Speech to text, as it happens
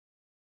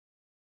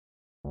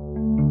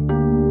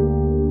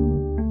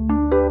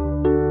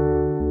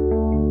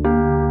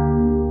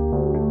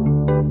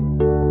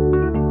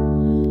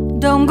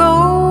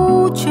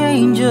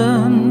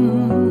changing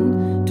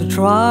to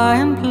try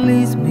and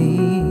please me.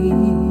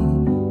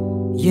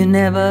 You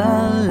never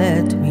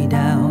let me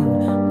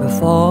down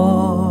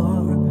before.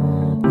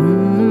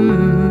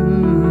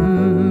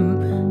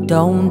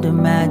 Don't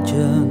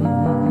imagine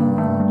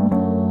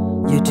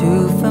you're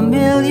too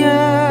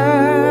familiar,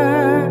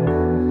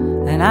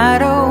 and I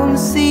don't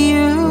see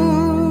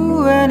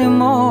you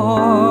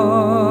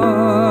anymore.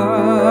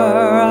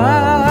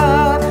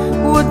 I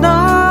would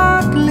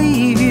not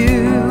leave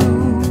you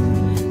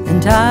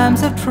in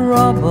times of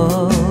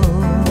trouble.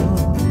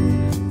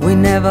 We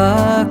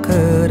never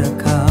could have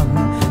come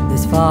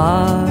this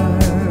far.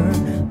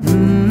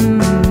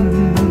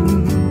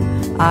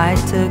 I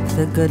took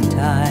the good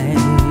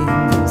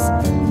times,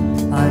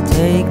 I'll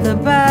take the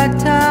bad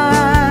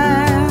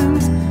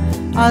times.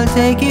 I'll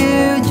take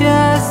you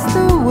just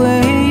the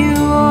way you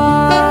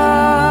are.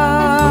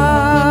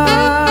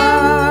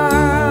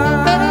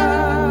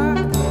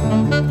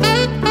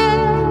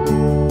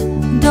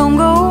 Don't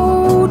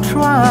go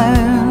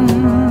trying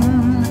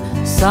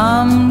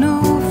some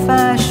new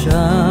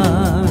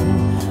fashion.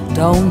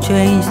 Don't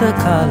change the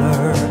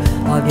color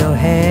of your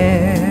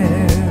hair.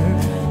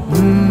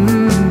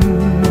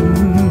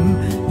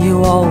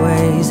 You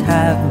always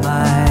have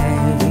my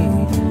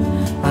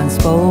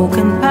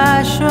unspoken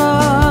passion,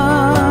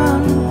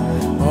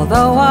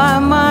 although I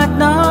might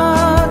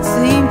not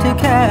seem to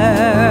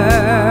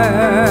care.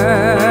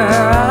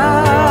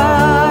 I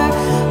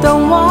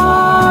don't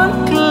want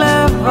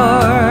clever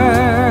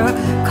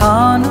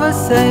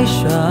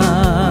conversation.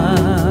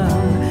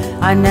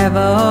 I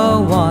never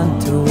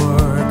want to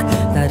work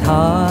that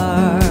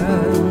hard.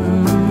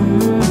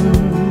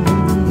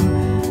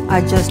 I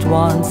just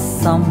want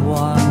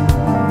someone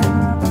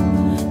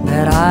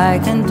that I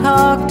can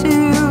talk to.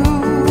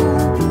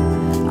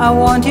 I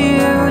want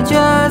you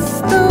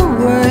just the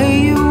way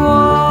you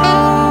are.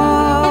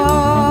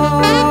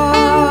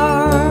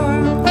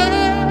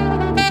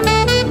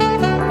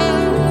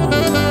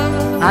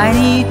 I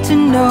need to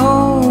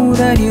know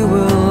that you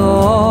will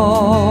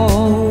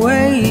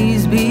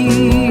always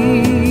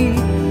be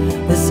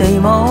the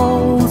same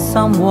old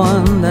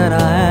someone that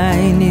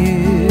I knew.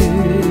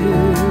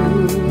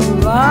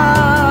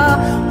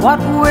 What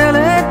will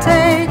it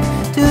take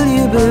till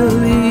you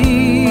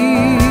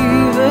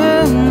believe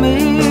in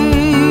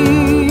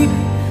me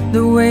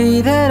the way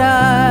that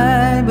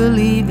I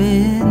believe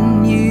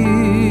in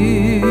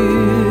you?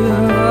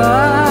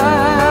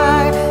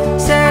 I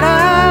said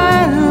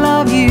I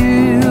love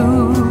you,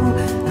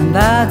 and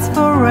that's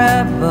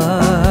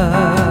forever,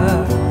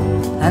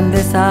 and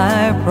this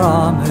I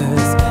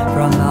promise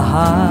from the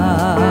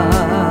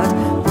heart.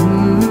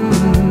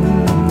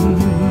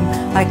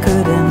 I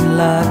couldn't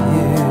love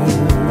you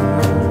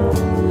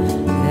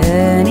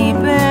any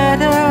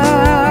better.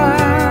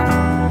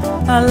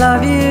 I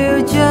love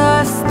you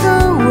just the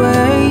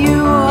way you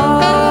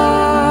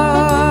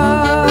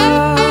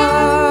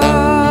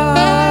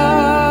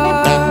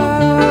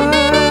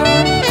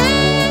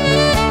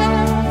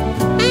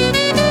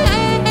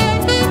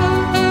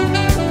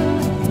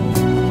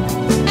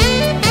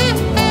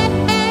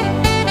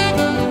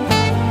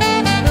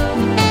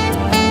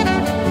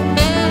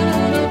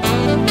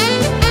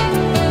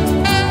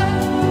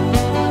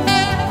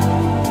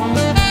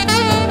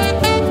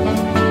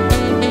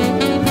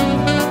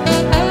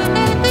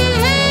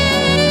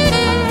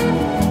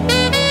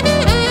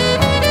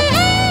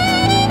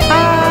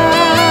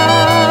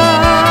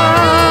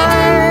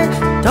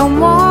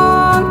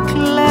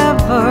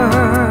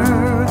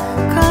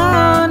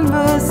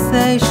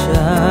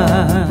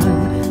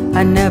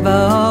I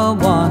never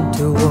want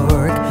to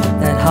work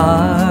that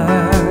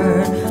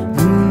hard.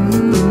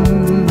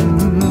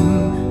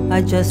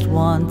 I just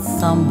want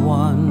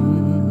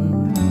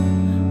someone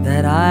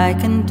that I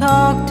can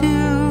talk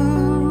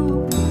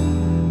to.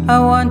 I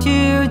want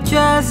you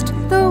just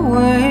the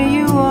way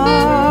you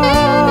are.